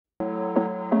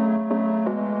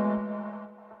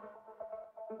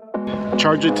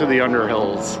Charge it to the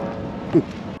Underhills.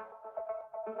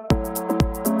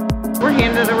 We're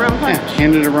handed a rum punch. Yeah,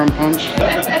 handed a rum punch.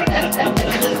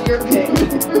 You're big.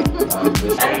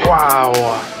 Wow.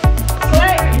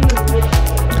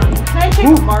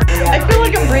 I feel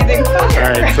like I'm breathing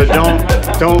fire. Alright, so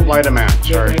don't light a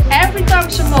match. All right. Every time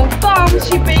Simone comes,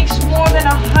 she bakes more than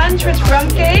 100 rum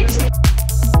cakes.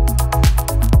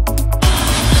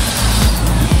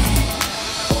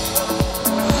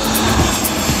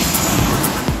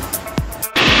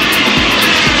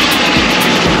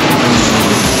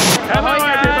 Hello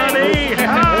everybody!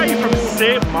 Hi from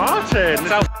St. Maarten.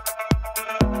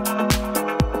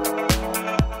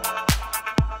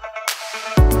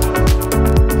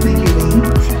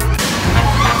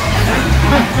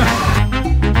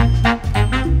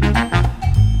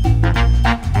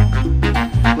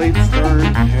 Late start,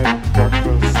 had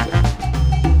breakfast.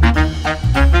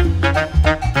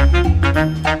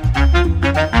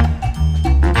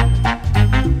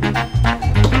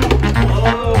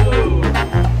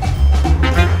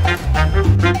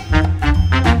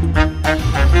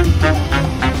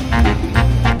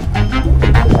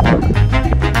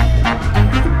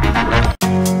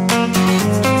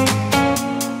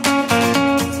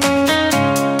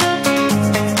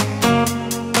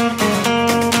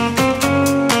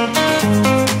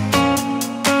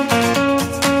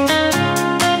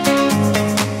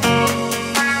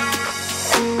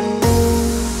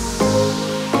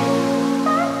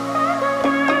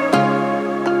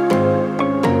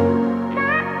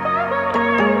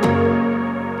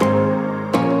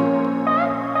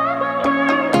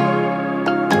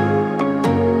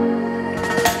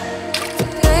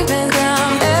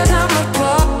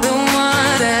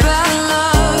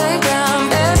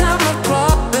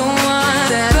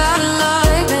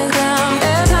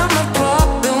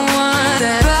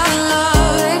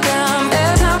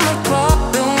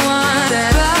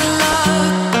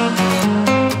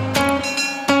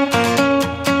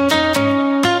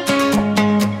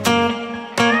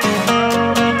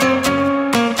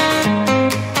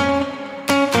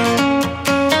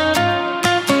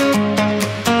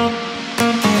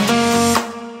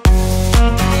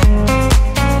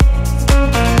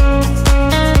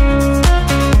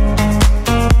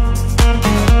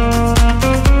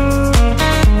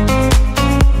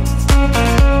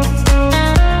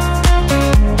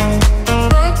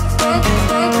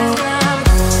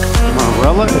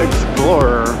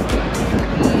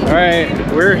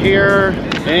 We're here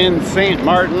in St.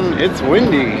 Maarten. It's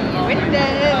windy.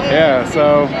 Yeah,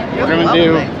 so we're gonna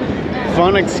do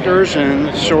fun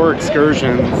excursion, shore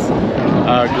excursions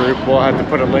group. We'll have to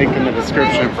put a link in the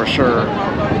description for sure.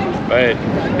 But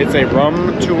it's a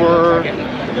rum tour,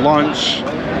 lunch,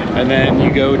 and then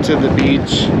you go to the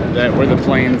beach where the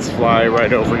planes fly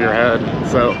right over your head.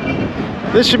 So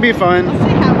this should be fun.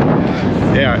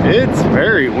 Yeah, it's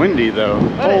very windy though.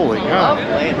 Holy cow.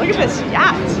 Look at this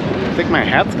yacht. I think my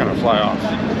hat's gonna fly off.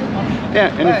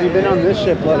 Yeah, and if you've been on this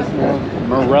ship, let us know.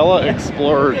 Marella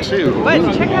Explorer 2.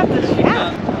 But check out this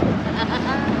yacht.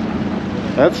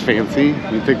 That's fancy.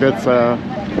 You think that's a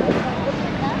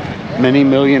many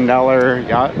 $million-dollar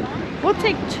yacht? We'll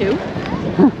take 2.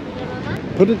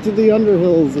 Put it to the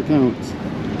Underhills account.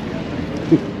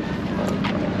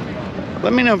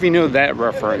 Let me know if you know that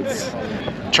reference.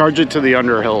 Charge it to the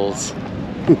Underhills.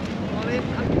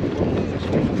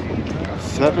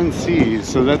 7 Seas,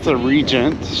 so that's a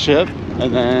Regent ship,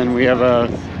 and then we have a,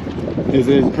 is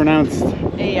it pronounced?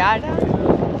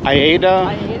 Aida?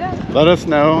 Aida? Let us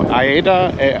know.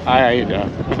 Aida? Aida.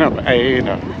 No,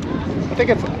 Aida. I think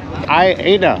it's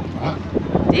Aida.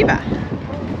 Diva.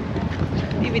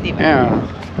 Diva. Yeah.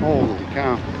 Holy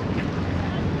cow.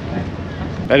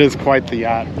 That is quite the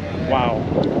yacht. Wow.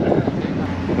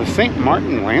 The St.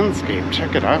 Maarten landscape,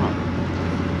 check it out.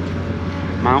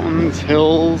 Mountains,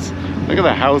 hills. Look at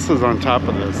the houses on top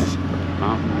of this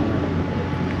mountain.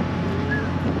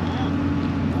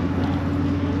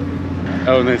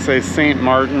 Oh, and they say St.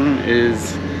 Maarten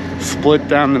is split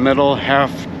down the middle,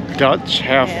 half Dutch,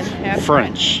 half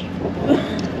French.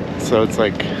 So it's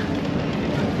like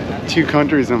 2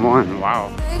 countries in one.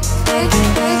 Wow.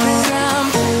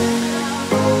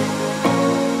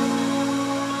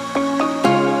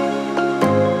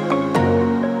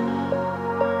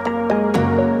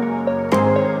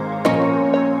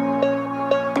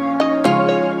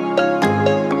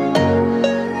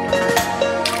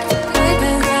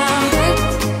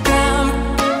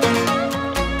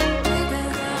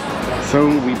 So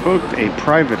we booked a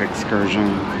private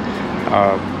excursion,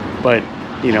 but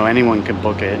you know, anyone could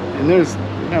book it, and there's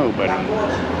nobody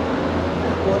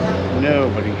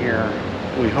here.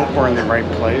 We hope we're in the right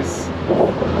place.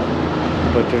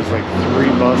 but there's like 3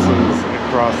 buses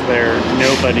across there,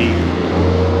 nobody.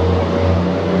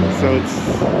 So it's,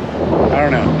 I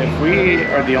don't know, if we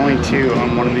are the only 2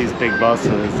 on one of these big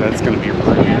buses, that's going to be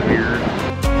pretty weird.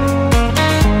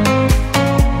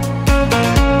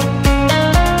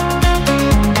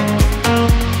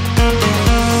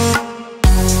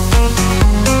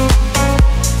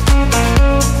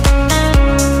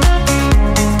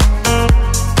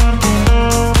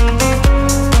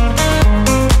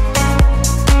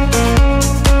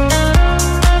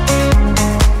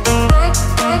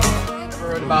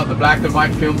 Black and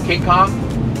white film King Kong.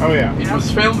 Oh yeah. It was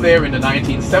filmed there in the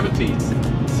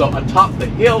 1970s. So atop the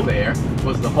hill there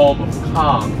was the home of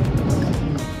Kong.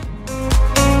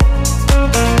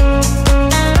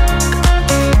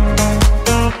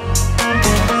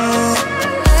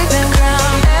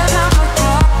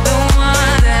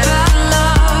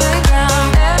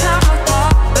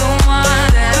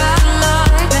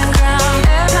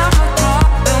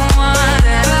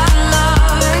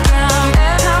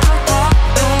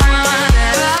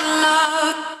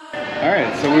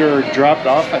 Dropped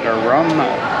off at a rum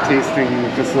tasting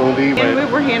facility. And we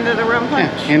were handed a rum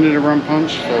punch. Yeah, handed a rum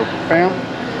punch, so bam.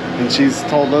 And she's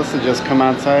told us to just come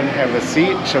outside, have a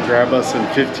seat. She'll grab us in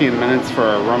 15 minutes for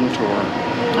our rum tour.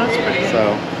 That's pretty good.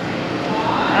 So.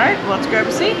 Alright, let's grab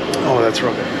a seat. Oh, that's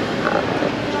real good.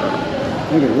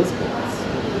 Look at this place.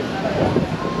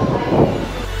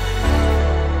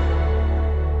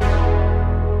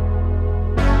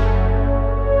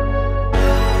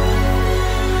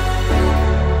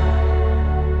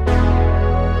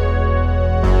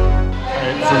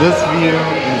 So this view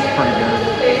is pretty good,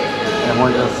 and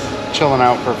we're just chilling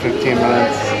out for 15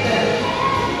 minutes.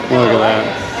 Look at that.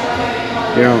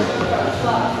 Yeah.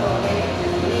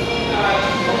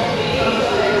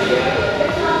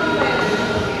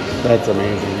 That's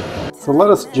amazing. So let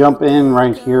us jump in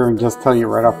right here and just tell you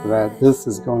right off the bat, this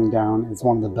is going down as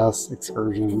one of the best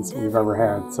excursions we've ever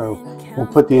had. So we'll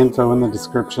put the info in the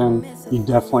description. You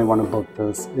definitely want to book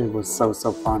this. It was so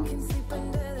fun.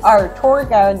 Our tour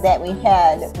guide that we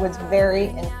had was very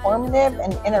informative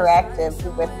and interactive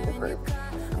with the group.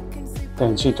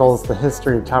 And she told us the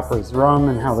history of Topper's rum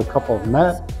and how the couple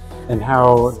met and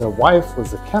how the wife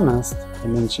was a chemist,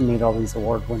 and then she made all these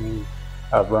award-winning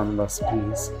rum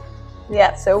recipes.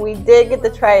 Yeah, so we did get to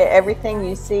try everything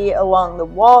you see along the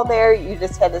wall there. You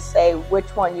just had to say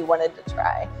which one you wanted to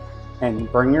try.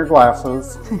 And bring your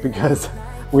glasses, because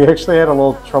we actually had a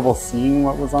little trouble seeing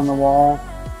what was on the wall.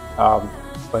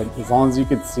 But as long as you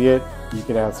could see it, you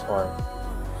could ask for it.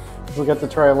 We got to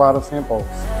try a lot of samples.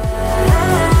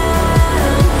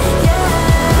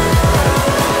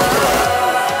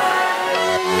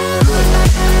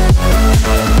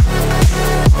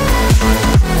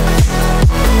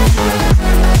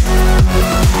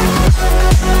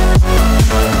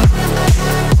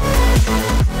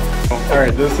 All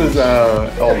right, this is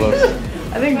Elvis.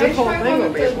 I think the whole thing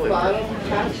will be a blue.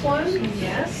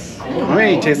 Yes. I'm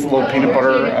going to taste a little peanut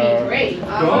butter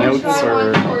notes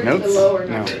or notes?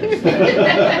 No. Is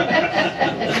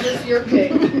this your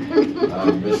pick? It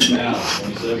was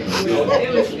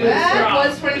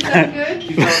 27 good?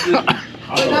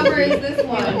 What number is this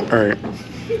one? All right.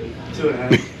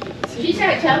 2.5. She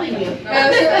started telling you.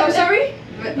 Oh, sorry?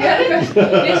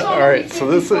 All right, so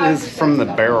this is from the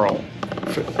barrel.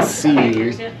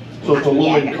 C. So it's a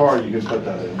low-end card, you can put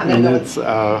that in. And it's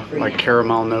like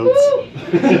caramel notes.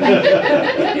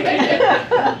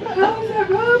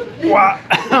 Wow.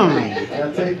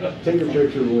 Take a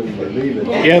picture when you leave it.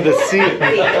 Yeah, the C.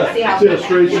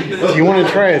 Do you want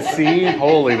to try a C?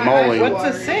 Holy moly. What's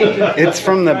a C? It's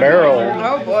from the barrel.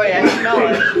 Oh boy, I smell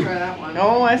it.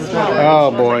 Oh, I smell it.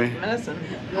 Oh boy. Medicine.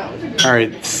 All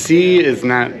right, C is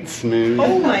not smooth.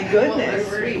 Oh my goodness.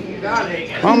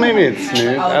 Well, maybe it's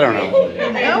smooth. I don't know.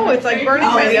 No, it's like burning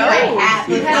my nose.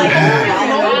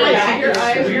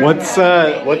 What's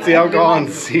the alcohol in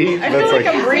C? I feel like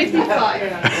I'm breathing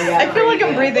fire. I feel like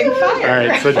I'm breathing fire. All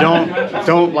right, so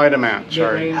don't light a match.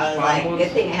 Sorry.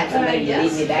 Good thing I had somebody to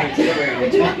lead me back to the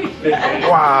room.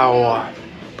 Wow.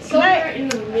 Can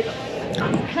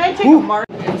I take a Maarten?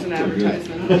 It's an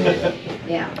advertisement.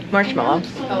 Yeah. Marshmallow.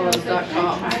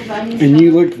 And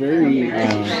you look very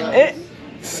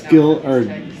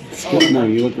no,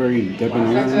 you look very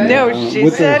debonair. No, she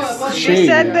said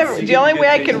that the only way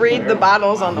I could read the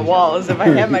bottles on the wall is if I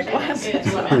had my glasses.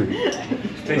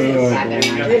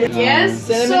 Yes,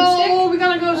 so we're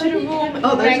gonna go to the room.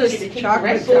 Oh, there's a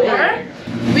chocolate door.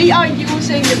 We are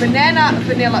using the banana,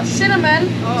 vanilla, cinnamon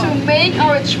to make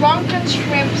our drunken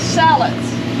shrimp salad.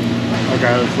 Okay,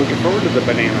 I was looking forward to the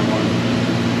banana one.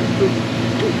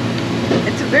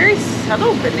 It's a very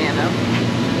subtle banana.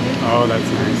 Oh, that's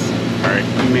nice. Alright,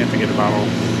 you may have to get a bottle.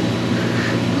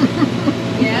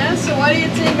 Yeah, so what do you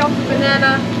think of the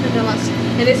banana vanilla?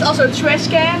 It is also a trash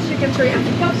can, so you can throw your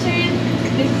empty cups in.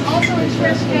 This is also a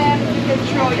trash can, you can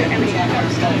throw your empty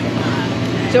cups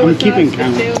in. So I'm what's keeping us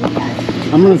count. to do?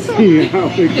 I'm gonna see how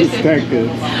big this stack is.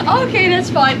 Okay, that's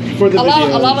fine. For the a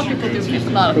videos. lot of people do it. A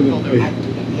lot of people do it.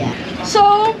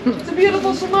 So, the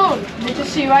beautiful Simone, which you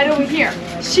see right over here.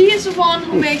 She is the one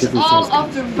who makes all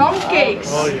of the rum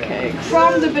cakes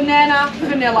from the banana,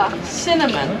 vanilla,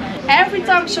 cinnamon. Every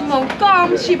time Simone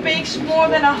comes, she bakes more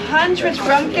than 100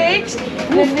 rum cakes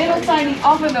in a little tiny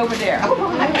oven over there. Oh,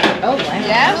 wow.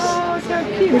 Yes?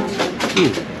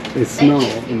 They smell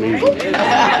amazing.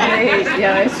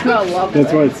 Yeah, I smell lovely.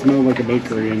 That's why it smells like a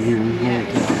bakery in here.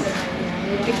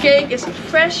 The cake is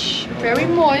fresh, very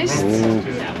moist. Oh.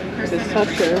 The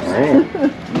touchers. Oh.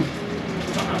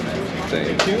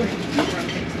 Thank you.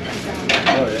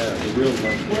 Oh yeah, the real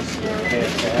one.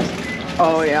 Fantastic.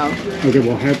 Oh yeah. Okay,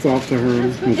 well, hats off to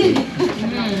her. Okay.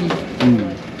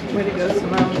 Way to go,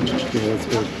 Simone. Yeah, that's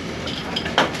good.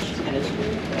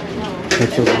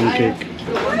 That's a rum cake.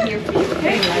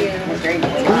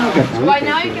 Right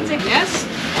now you can take this.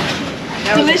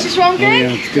 Delicious rum Oh, yeah,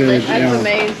 cake. it's good. That's Yeah.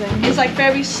 amazing. It's like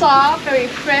very soft, very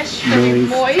fresh, very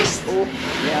moist.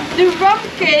 The rum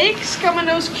cakes come in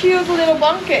those cute little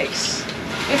bun cakes.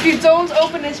 If you don't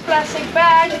open this plastic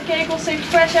bag, the cake will stay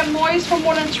fresh and moist for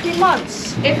more than 3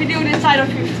 months. If you do it inside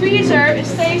of your freezer, it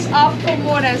stays up for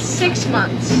more than 6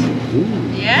 months.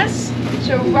 Yes?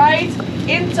 So right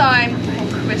in time for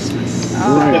Christmas.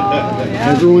 Right.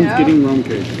 Everyone's getting rum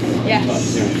cake.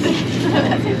 Yes.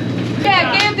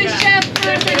 Yeah, give the chef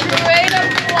first a great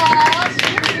applause.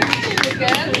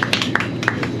 Again.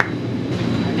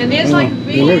 And it's like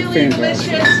they look really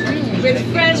fantastic. delicious with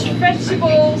fresh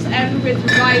vegetables and with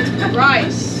white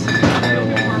rice. They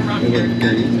look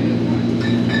great.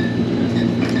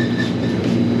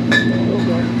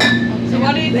 So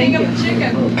what do you think of the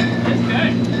chicken?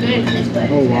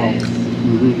 Oh, wow.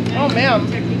 Oh man.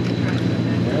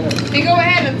 You go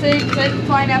ahead and take the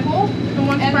pineapple. And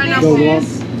one pineapple So we'll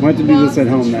have to do this at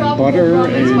home then. Butter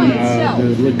and the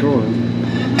liqueur.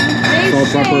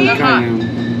 Salt, pepper, cayenne.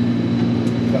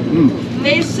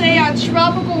 They say our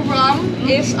tropical rum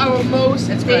is our most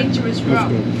dangerous That's rum.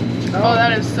 good. Oh,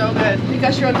 that is so good.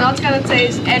 Because you're not gonna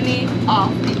taste any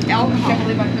of the alcohol. I can't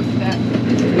believe I cooked that.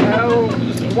 Oh,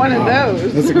 one of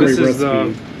those. That's a great This is,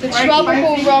 recipe. The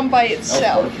tropical rum by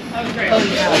itself.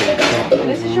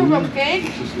 This is your rum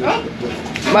cake.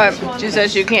 But she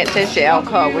says you can't taste the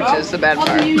alcohol, which is the bad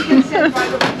Also, part. you can sit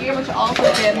right over here, but you also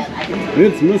can.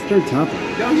 It's Mr. Topper.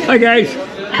 Hi guys.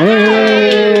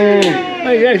 Hey!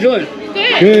 How you guys doing?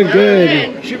 Good,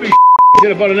 good. Should be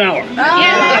in about an hour.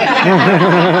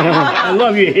 I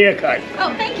love your haircut.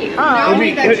 Oh, thank you.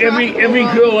 Every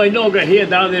girl I know got hair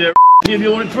down there.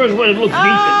 You're the first one that looks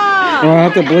I'll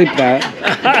have to bleep that.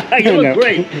 decent. You look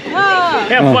great.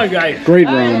 Have fun, guys. Great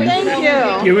rum. Thank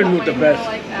you. You're in with the best.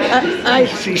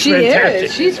 She fantastic.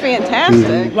 is. She's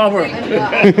fantastic. Love her.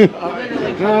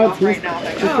 Oh, it's Mr.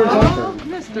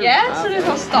 Topper. Yes, it is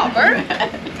a stopper.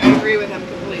 I agree with him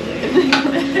completely.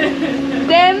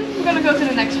 Then we're gonna go to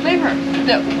the next flavor,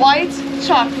 the white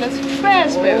chocolate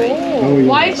raspberry. Oh, yeah.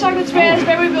 White chocolate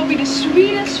raspberry will be the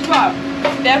sweetest rum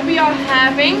that we are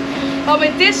having. But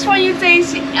with this one you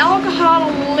taste the alcohol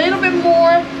a little bit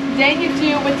more than you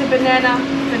do with the banana,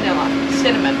 vanilla,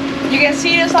 cinnamon. You can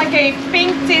see there's like a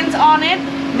pink tint on it.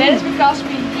 That is because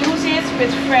we use it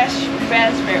with fresh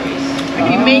raspberries.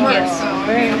 We make it.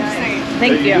 Very nice.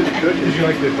 Thank you. Did you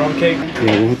like the rum cake? Yeah,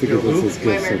 we'll have to get this as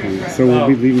gifts, I think. So we'll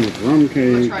be leaving with rum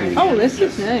cake. And Oh, this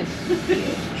is nice.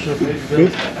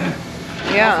 good?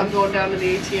 Yeah. I'm going down to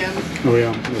the ATM. Oh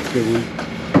yeah, that's a good one.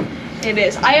 It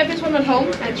is. I have this one at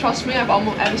home, and trust me, I have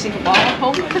almost every single bottle at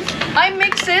home. I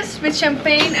mix this with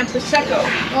champagne and prosecco.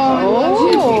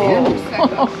 Oh.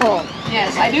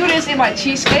 Yes, I do this in my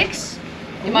cheesecakes,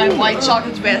 in my white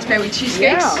chocolate raspberry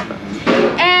cheesecakes.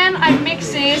 And I mix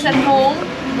this at home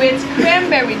with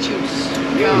cranberry juice.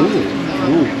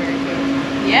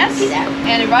 Yes.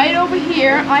 And right over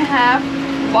here I have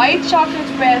white chocolate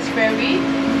raspberry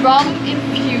rum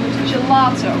infused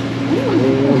gelato.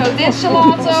 So this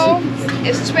gelato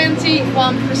is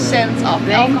 21% of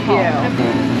alcohol.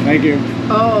 Thank you.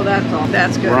 Oh,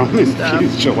 that's good Rum stuff.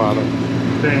 infused gelato.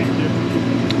 Thank you.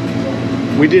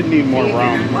 We did need more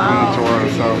rum on the tour,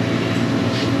 so.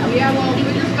 Yeah, well, we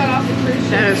just got off the cruise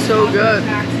ship. That is so good.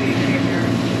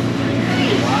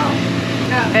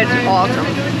 It's awesome.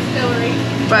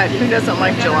 But who doesn't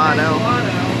like gelato?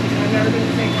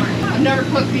 I've never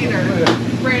cooked either.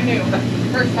 Brand new.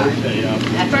 First time.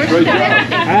 First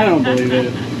time. I don't believe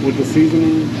it. With the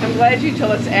seasoning. I'm glad you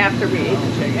told us after we ate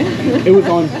the chicken. It was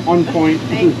on point.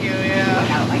 Thank you,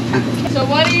 yeah. So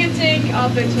what do you think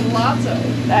of the gelato?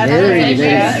 That's Very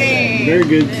amazing. Very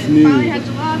good, Finally had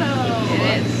smooth. gelato. It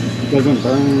is. Doesn't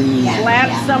burn.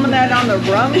 Slap some of that on the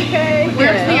rum cake.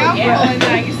 Where's the alcohol in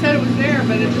that? You said it was there,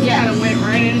 but it just kind of went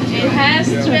right into it. It has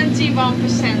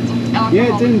 21% of alcohol.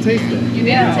 Yeah, it didn't taste it. You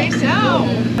didn't taste it? No.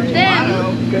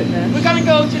 Then, Goodness. we're gonna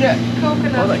go to the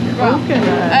coconut rum.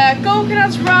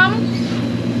 Coconut rum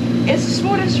is the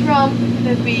smoothest rum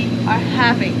that we are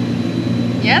having.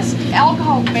 Yes,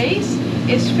 alcohol base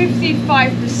is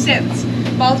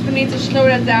 55%, but we need to slow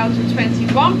that down to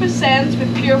 21%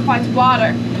 with purified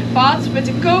water. But with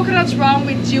the coconut rum,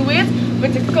 we do it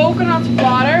with the coconut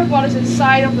water, what is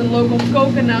inside of the local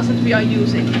coconuts that we are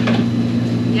using.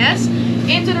 Yes,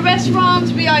 into the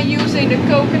restaurant we are using the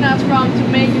coconut rum to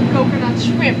make a coconut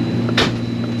shrimp.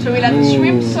 So we let the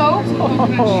shrimp soak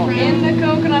in the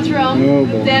coconut rum,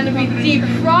 then we deep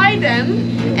fry them,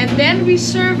 and then we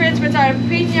serve it with our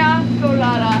piña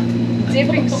colada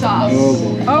dipping sauce.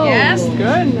 Oh, yes,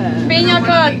 goodness. Piña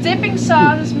colada dipping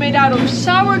sauce is made out of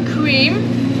sour cream,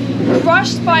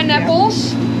 crushed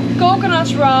pineapples,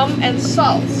 coconut rum, and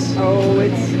salt. Oh,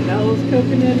 it smells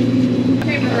coconutty.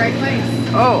 Came to the right place.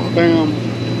 Oh. Bam.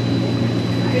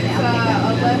 It's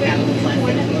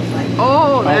 11:20.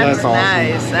 Oh, that's that's awesome.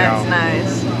 nice. That's Yeah.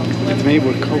 nice. It's made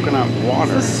with coconut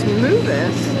water. The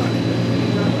smoothest.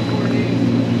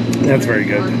 That's very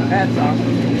good. That's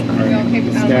awesome. Alright,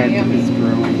 the stack is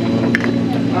growing.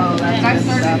 Oh, that's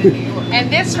good stuff. And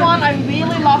this one, I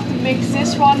really love to mix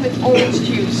this one with orange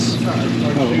juice.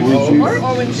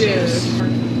 Oh, Orange juice.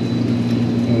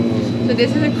 So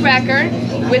this is a cracker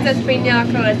with that piña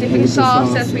colada dipping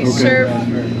sauce that we serve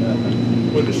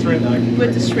With the shrimp.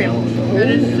 with the shrimp. It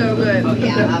is so good.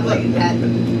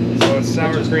 So it's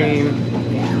sour cream,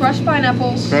 Crushed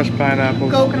pineapples, crushed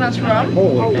pineapples. coconut rum,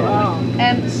 Holy cow.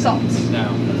 and salt.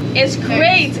 It's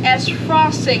great as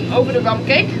frosting over the rum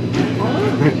cake.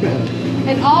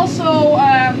 And also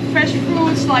fresh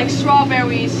fruits like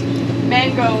strawberries,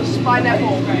 mangoes,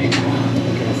 pineapple,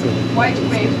 white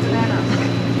grapes, bananas.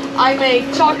 I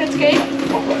make chocolate cake,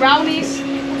 brownies,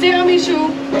 tiramisu.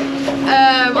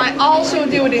 I also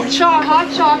do it in hot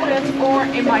chocolate or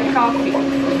in my coffee.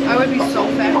 I would be so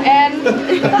fat. And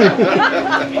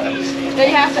then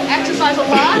you have to exercise a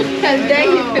lot, and then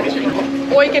you can,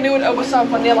 or you can do it over some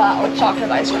vanilla or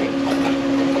chocolate ice cream.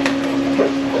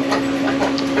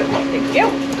 Thank you.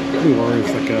 Or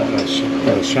it's like a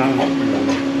shot. I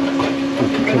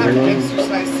have to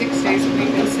exercise 6 days a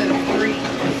week instead of 3.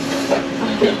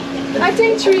 I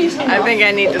think 3 is enough. I think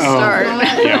I need to start.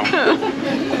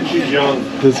 Yeah. she's young.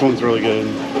 This one's really good.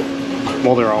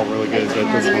 Well, they're all really good, but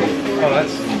this one. Oh,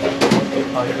 that's.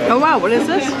 Oh wow, what is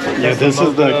this? Yeah, this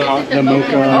is the mocha,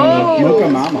 mocha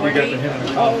mama. We got the hint of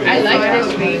the coffee. I like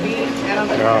this baby. And I'm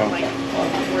Oh.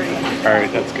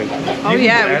 Alright, that's good. Oh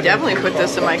yeah, I would definitely put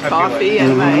this in my coffee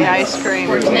and my ice cream.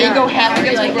 There you go, happy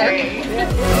to get to work.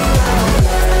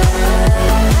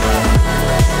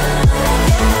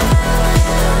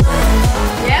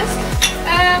 Yes,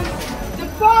 the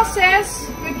process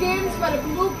begins by the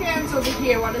blue cans over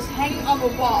here, what is hanging on the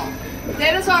wall.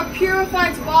 That is our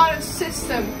purified water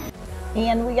system.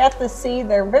 And we got to see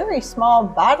their very small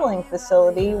bottling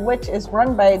facility, which is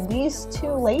run by these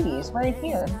two ladies right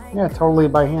here. Yeah, totally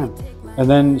by hand. And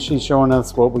then she's showing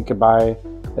us what we could buy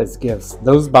as gifts.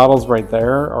 Those bottles right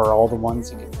there are all the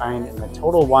ones you can find in the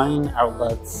Total Wine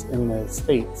outlets in the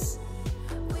States.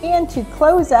 And to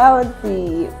close out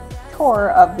the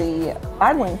tour of the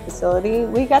bottling facility,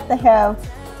 we got to have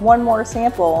one more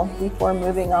sample before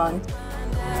moving on.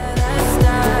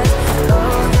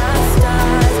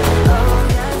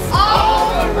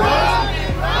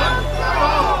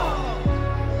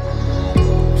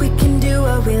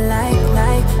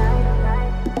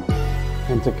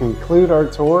 And to conclude our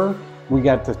tour, we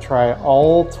got to try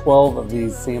all 12 of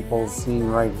these samples seen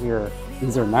right here.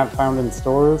 These are not found in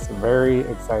stores, very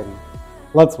exciting.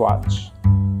 Let's watch.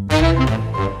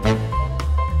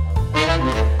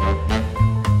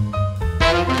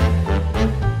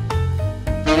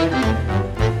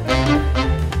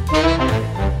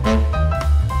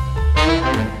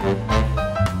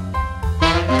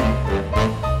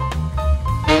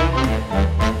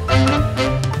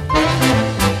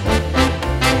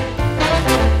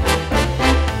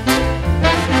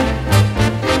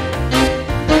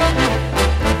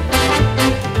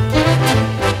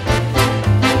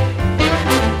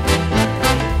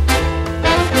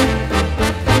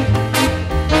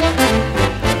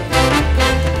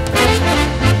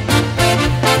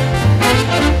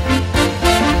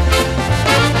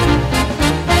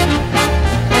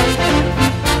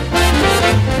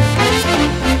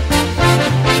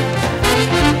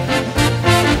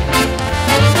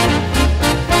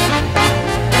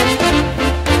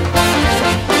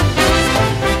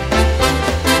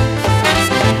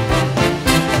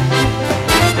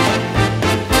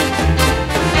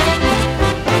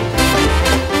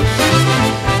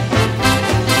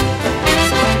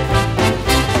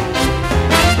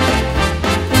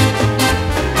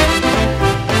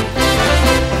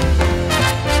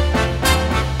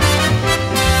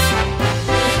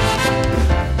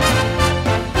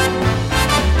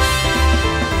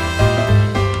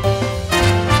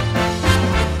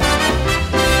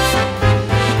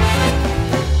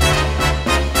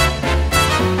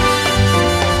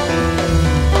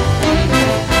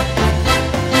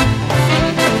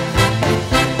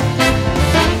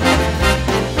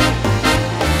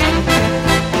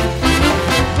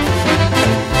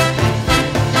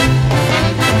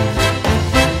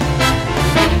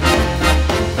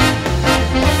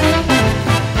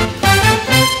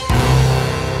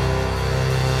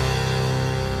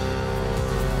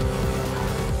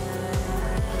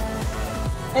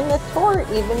 And the tour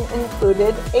even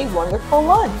included a wonderful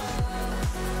lunch.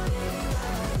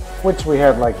 Which we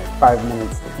had like 5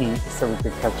 minutes to eat so we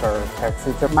could catch our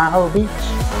taxi to Maho Beach.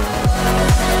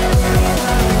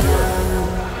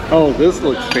 Oh, this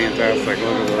looks fantastic. Look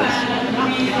at this.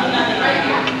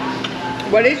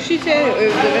 What did she say? It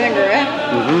was the vinaigrette?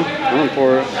 I'm gonna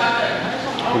pour it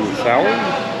in the sour.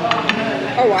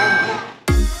 Oh, wow.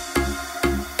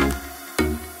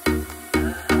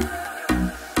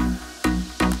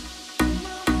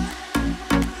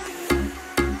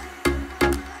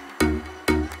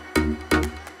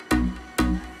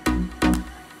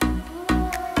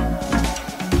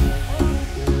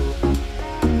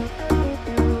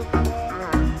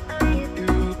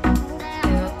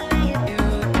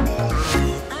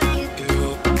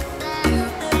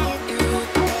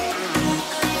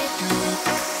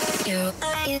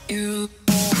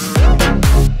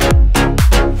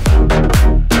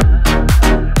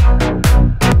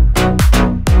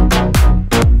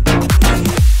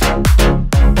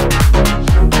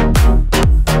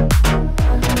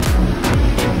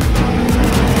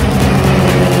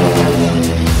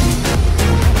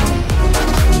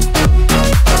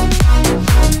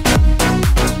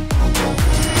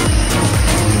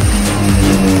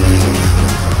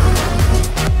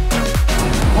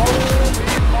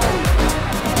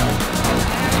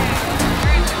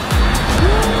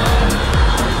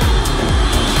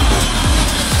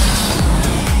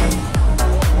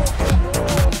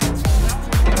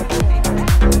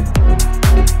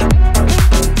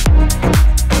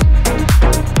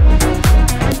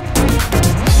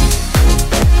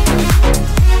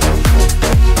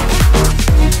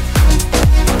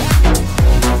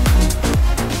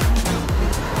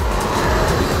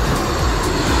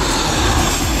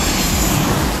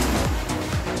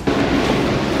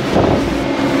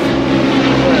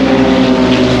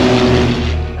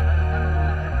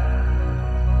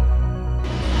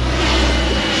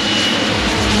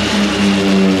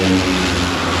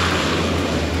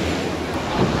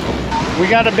 We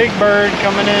got a big bird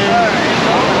coming in.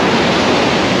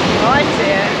 Oh, I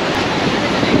see it.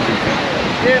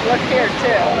 Dude, look here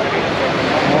too.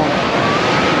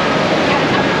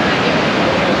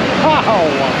 Wow!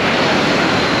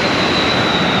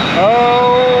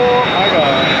 Oh my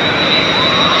God!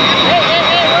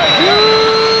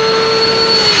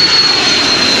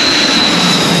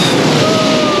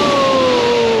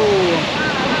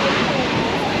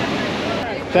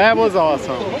 That was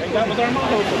awesome.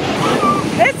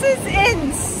 This is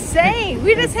insane.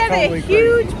 We just had a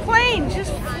huge plane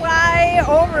just fly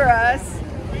over us.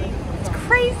 It's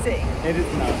crazy. It is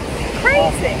nuts.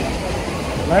 Crazy.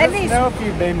 Let us know if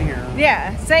you've been here.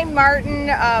 Yeah, St. Martin,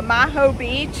 Maho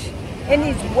Beach, and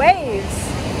these waves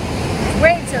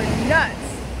are nuts.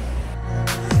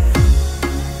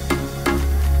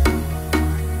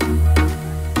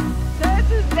 So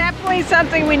this is definitely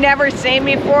something we never seen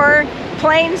before.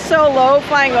 Planes so low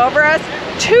flying over us.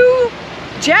 2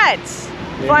 jets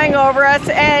flying over us,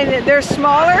 and they're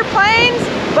smaller planes,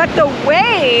 but the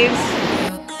waves.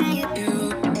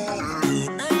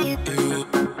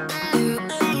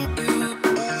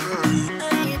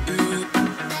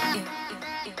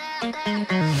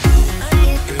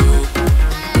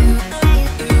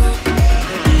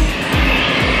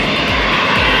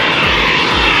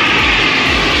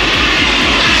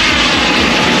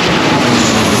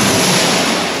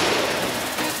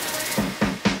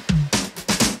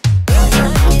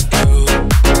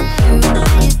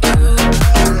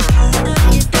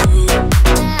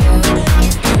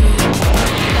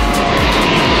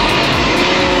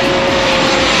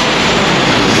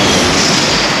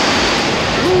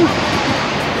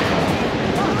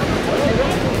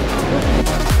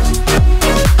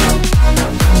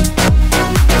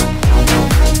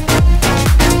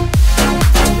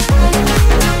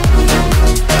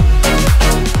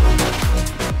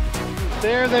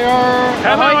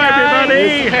 Hello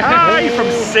everybody! Hi from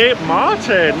St.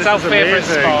 Maarten. It's our favourite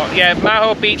spot. Yeah,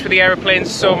 Maho Beach with the aeroplanes,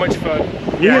 so much fun.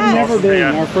 We have never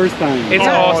been, our first time. It's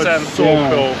awesome. It's so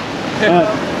cool.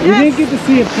 We didn't get to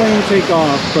see a plane take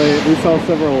off, but we saw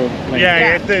several planes.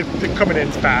 Yeah, they're coming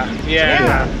in fast.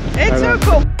 Yeah. It's so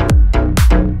cool.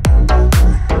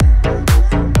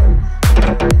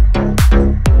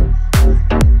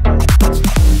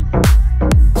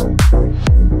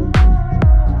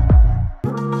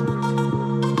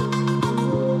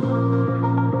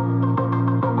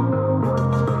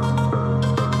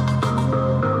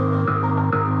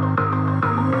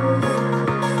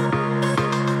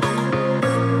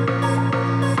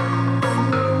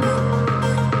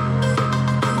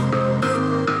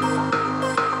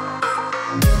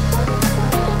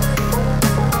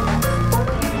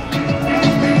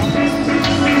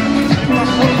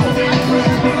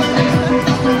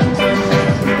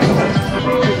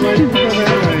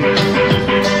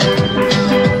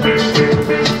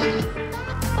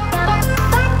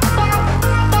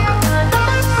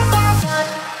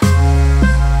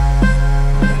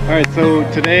 right,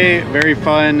 so today, very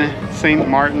fun, St.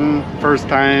 Martin, first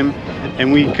time,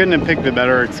 and we couldn't have picked a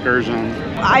better excursion.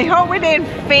 I hope we didn't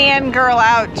fangirl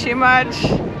out too much.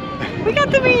 We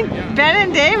got to meet Ben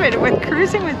and David with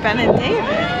Cruising with Ben and David.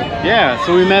 Yeah,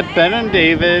 so we met Ben and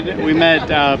David, we met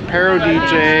Pero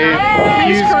DJ,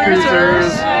 Hughes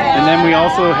Cruisers, and then we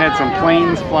also had some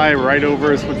planes fly right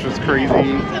over us, which was crazy.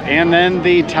 And then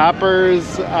the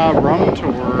Toppers rum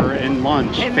tour and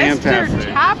lunch, And fantastic.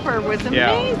 Mr. Topper was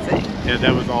amazing. Yeah,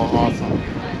 that was all awesome.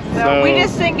 So we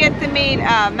just didn't get to meet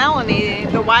Melanie,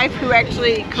 the wife who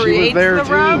actually creates the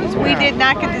rums. Yeah. We did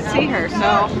not get to see her,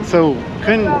 So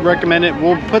couldn't recommend it.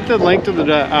 We'll put the link to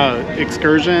the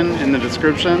excursion in the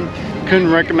description.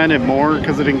 Couldn't recommend it more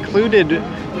because it included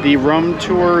the rum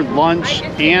tour, lunch,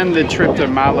 and the trip to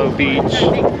Maho Beach.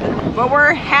 But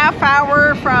we're half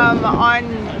hour from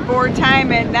on board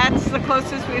time, and that's the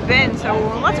closest we've been. So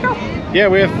let's go. Yeah,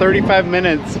 we have 35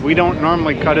 minutes. We don't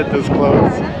normally cut it this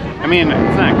close. I mean,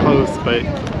 it's not close, but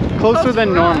closer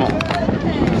than normal.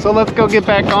 So let's go get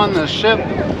back on the ship.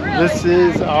 This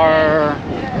is our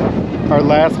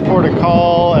last port of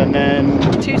call, and then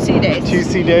 2 sea days. 2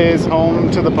 sea days home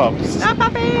to the pups. Stop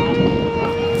puppy!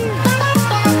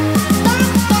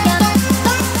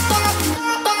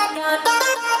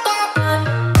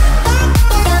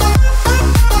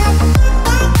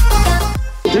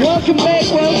 Welcome back,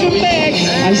 welcome back.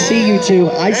 I see you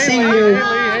two. I see you.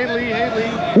 Haley.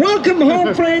 Welcome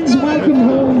home, friends. Welcome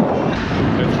home.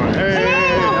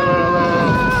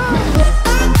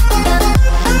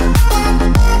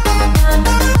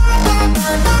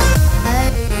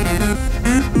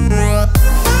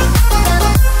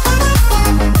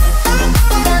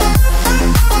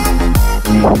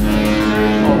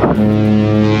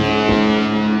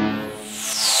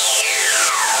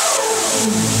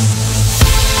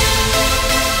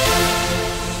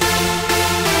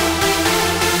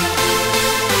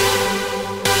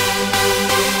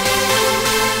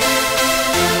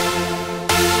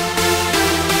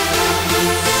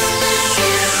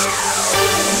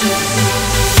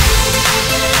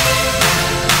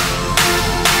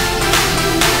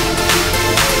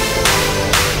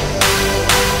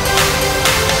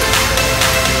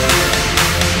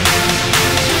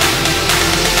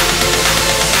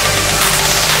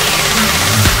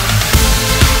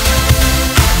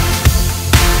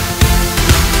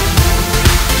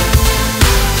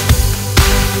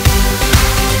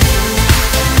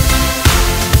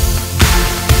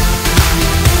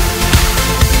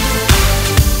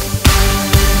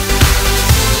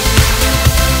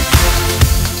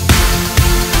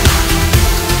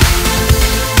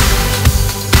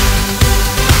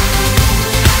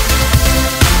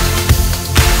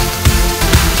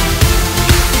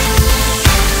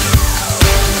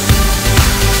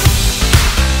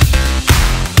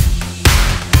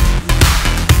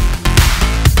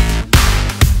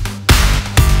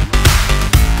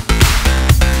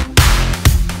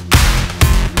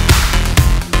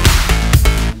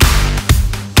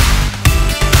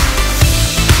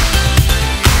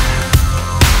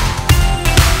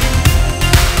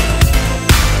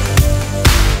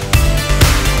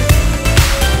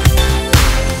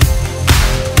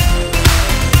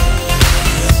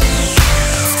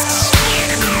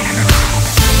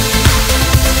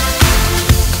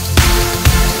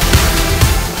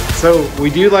 So we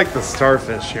do like the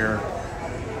starfish here.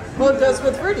 Well, it does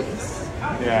with Rudi's.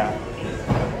 Yeah.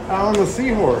 Oh, and the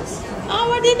seahorse.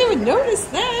 Oh, I didn't even notice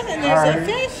that. And there's All a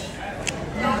fish.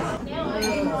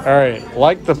 All right,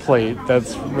 like the plate.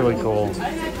 That's really cool.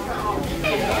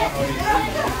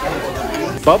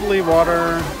 Bubbly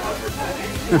water.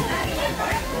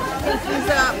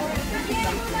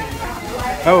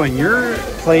 Oh, and your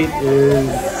plate is,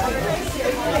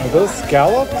 are those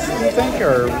scallops, you think,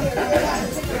 or?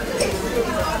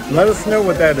 Let us know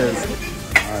what that is.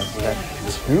 Alright, we got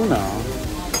tuna.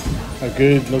 A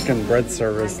good looking bread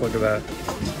service. Look at that.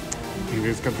 You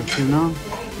guys got the tuna?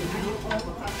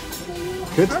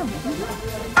 Good?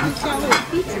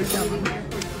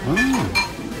 Oh.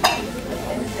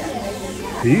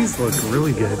 These look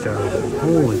really good though.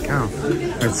 Holy cow.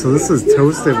 Alright, so this is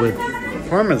toasted with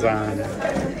Parmesan.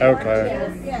 Okay.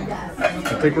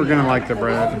 I think we're gonna like the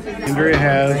bread. Andrea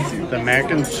has the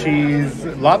mac and cheese,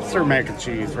 lobster mac and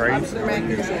cheese, right? Lobster mac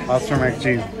and cheese. Lobster mac and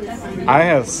cheese. I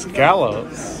have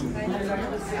scallops.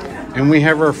 And we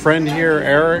have our friend here,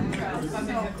 Eric,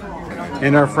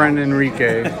 and our friend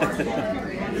Enrique.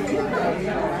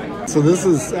 So this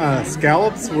is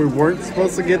scallops. We weren't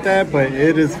supposed to get that, but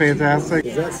it is fantastic.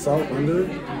 Is that salt under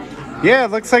it? Yeah,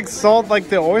 it looks like salt like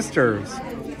the oysters.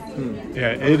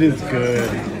 Yeah, it is good.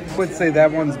 I would say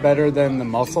that one's better than the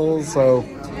mussels, so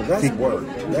That's work.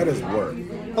 That is work.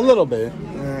 A little bit.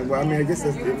 Well, I mean, I guess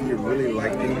that's if you really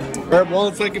like them. Well,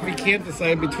 it's like if you can't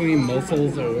decide between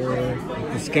mussels or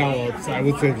the scallops, I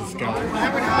would say the scallops. I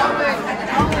would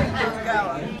always do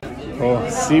scallops. Oh,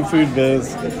 seafood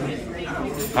biz.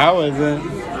 How is it?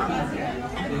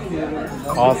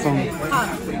 Awesome.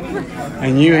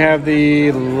 And you have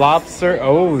the lobster.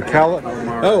 Oh, the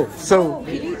calamari. Oh, so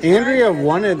Andrea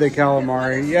wanted the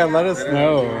calamari. Yeah, let us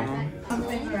know.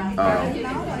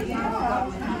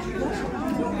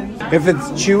 If it's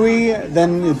chewy,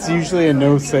 then it's usually a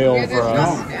no sale for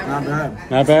us. Not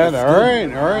bad. Not bad? All right.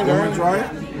 You want to try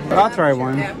it? I'll try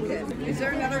one. Is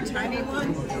there another tiny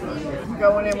one?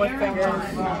 Going in with fingers.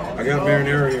 I got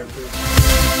marinara here too.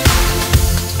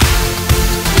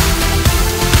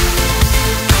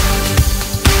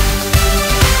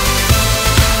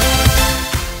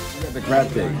 The crab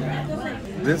cake.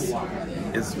 This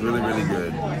is really, really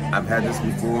good. I've had this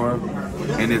before,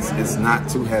 and it's not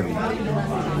too heavy.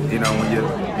 You know,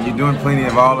 when you're doing plenty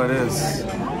of all of this,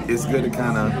 it's good to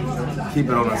kind of keep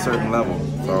it on a certain level.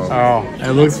 So. Oh,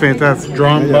 it looks fantastic.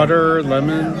 Drawn butter,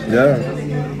 lemon. Yeah.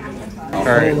 A All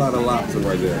right. whole lot of lobster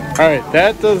right there. All right,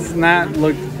 that does not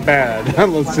look bad.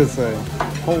 Let's just say.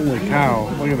 Holy cow!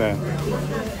 Look at that.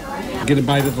 Get a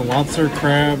bite of the lobster,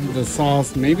 crab, the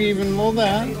sauce, maybe even a little of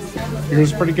that.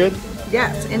 Yours pretty good?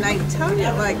 Yes, and I tell you,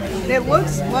 like, it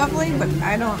looks lovely, but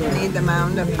I don't need the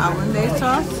mound of hollandaise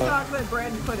sauce. Chocolate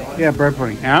bread pudding. Yeah, bread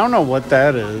pudding. I don't know what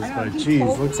that is, but geez,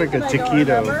 looks like a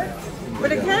taquito.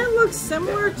 But it kind of looks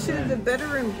similar to the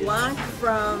bitter and blanc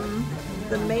from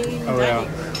the main dining room.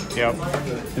 Yep.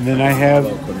 And then I have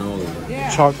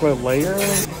chocolate layer.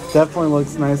 Definitely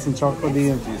looks nice and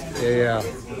chocolatey. Yeah.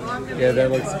 Yeah,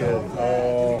 that looks good.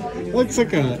 Oh, looks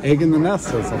like an egg in the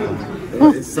nest or something.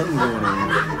 It's something going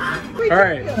on. All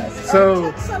right,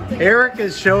 so Eric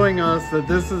is showing us that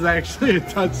this is actually a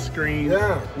touch screen,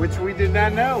 which we did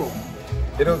not know.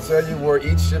 It'll tell you where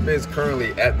each ship is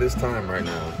currently at this time right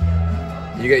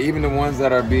now. You got even the ones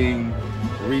that are being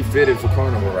refitted for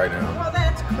Carnival right now. Oh,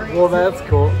 that's crazy. Well, that's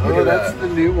cool. Look Oh, at that's that. the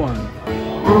new one.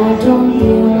 I don't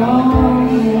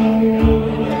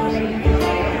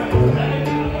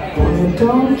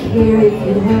don't care if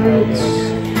it hurts.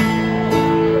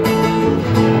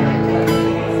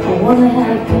 I wanna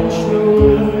have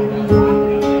control.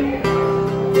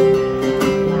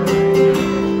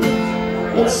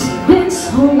 It's been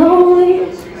so lonely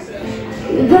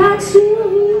without you.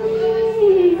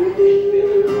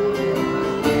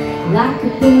 Like a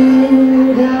bird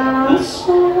without a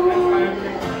song.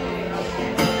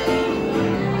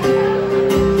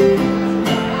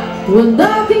 When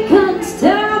nothing can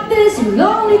stop this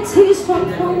lonely tears from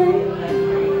falling.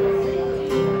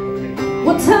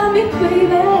 Well, tell me, baby,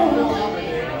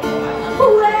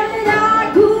 where did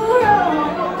I go wrong?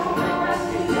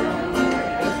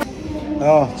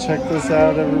 Oh, check this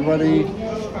out, everybody.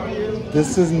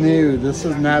 This is new. This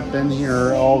has not been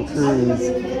here all cruise,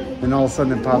 and all of a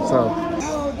sudden it pops up.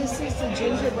 Oh, this is the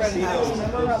gingerbread house.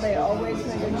 Remember how they always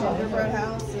make a gingerbread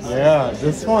house? Yeah,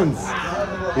 this one's,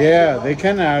 yeah, they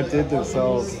kind of outdid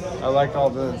themselves. I like all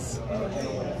this.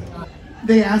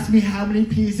 They asked me how many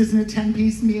pieces in a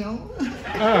 10-piece meal.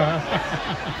 I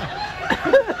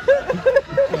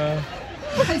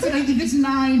said, I think it's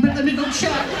 9, but let me go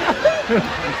check.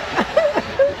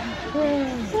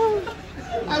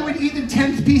 I would eat the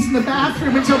 10th piece in the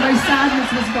bathroom until my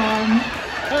sadness was gone.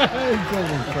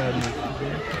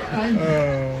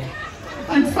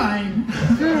 I'm fine.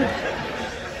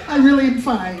 I really am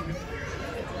fine.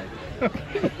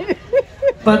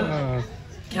 But,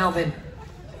 Calvin.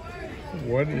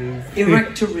 What is...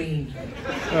 Erectorine.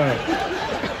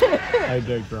 I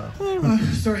digress.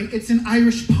 Sorry, it's an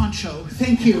Irish poncho.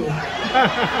 Thank you.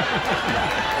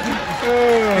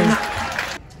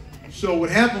 So what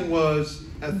happened was,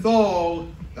 Athol,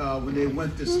 when they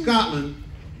went to Scotland,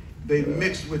 they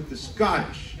mixed with the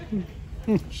Scottish.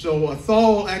 So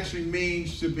Athol actually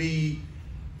means to be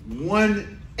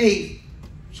 1/8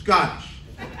 Scottish.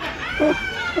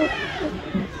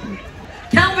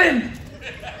 Calvin!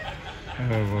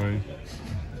 Oh boy.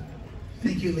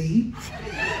 Thank you, Lee.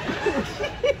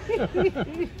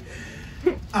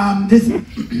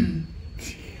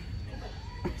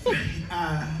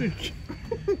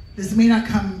 This may not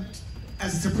come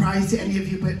as a surprise to any of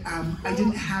you, but I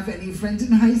didn't have any friends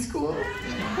in high school.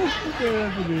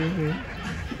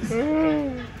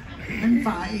 I'm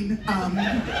fine.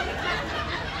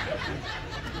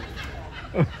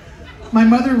 My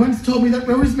mother once told me that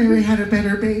Rosemary had a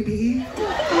better baby.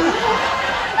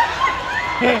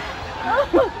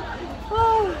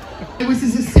 It was a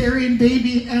cesarean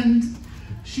baby, and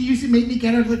She used to make me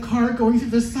get out of the car going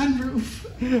through the sunroof.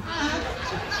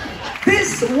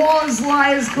 This was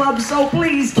Liars Club, so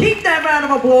please keep that round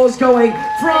of applause going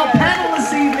for our panel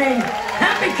this evening.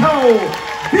 Happy Cole,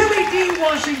 Billy D.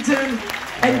 Washington,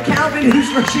 and Calvin,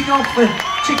 who's rushing off for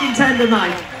chicken tender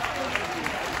night.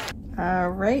 All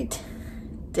right,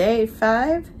 day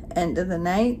 5, end of the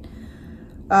night.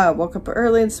 Woke up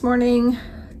early this morning,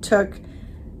 took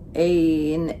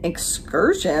an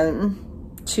excursion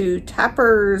to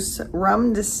Tapper's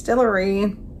Rhum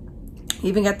Distillery.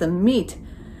 Even got to meet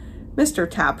Mr.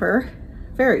 Tapper,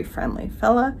 very friendly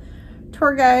fella.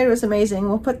 Tour guide was amazing.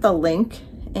 We'll put the link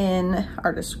in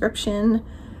our description.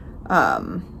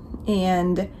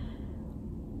 And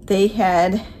they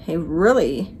had a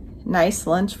really nice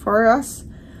lunch for us.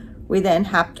 We then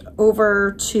hopped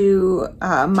over to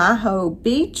Maho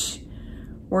Beach,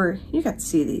 where you got to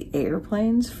see the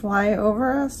airplanes fly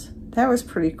over us. That was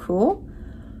pretty cool.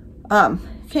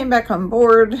 Came back on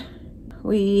board.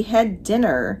 We had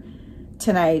dinner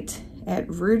tonight at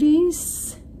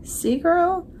Rudi's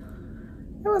Seagrill.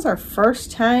 That was our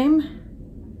first time.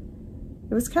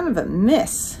 It was kind of a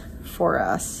miss for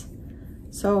us.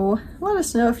 So let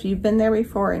us know if you've been there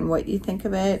before and what you think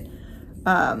of it.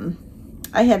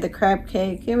 I had the crab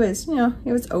cake. It was, you know,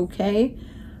 it was okay.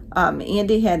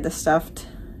 Andy had the stuffed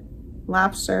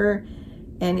lobster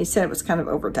and he said it was kind of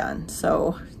overdone.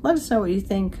 So let us know what you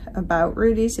think about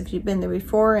Rudi's if you've been there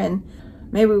before, and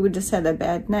maybe we just had a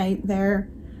bad night there.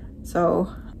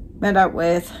 So met up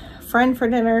with a friend for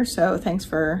dinner. So thanks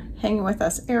for hanging with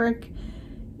us, Eric.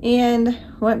 And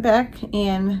went back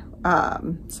and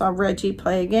saw Regie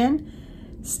play again.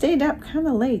 Stayed up kind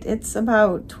of late. It's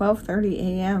about 12:30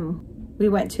 a.m. We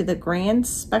went to the Grand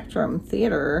Spectrum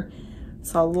Theater,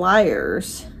 saw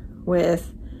Liars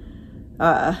with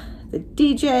the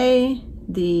DJ,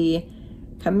 the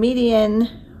comedian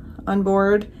on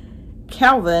board,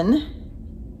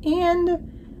 Calvin,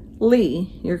 and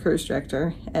Lee, your cruise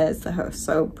director, as the host.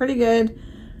 So pretty good.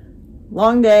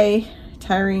 Long day,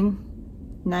 tiring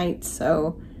night.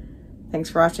 So thanks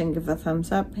for watching. Give a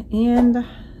thumbs up, and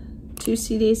 2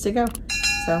 CDs to go.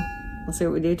 So we'll see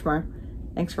what we do tomorrow.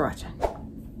 Thanks for watching.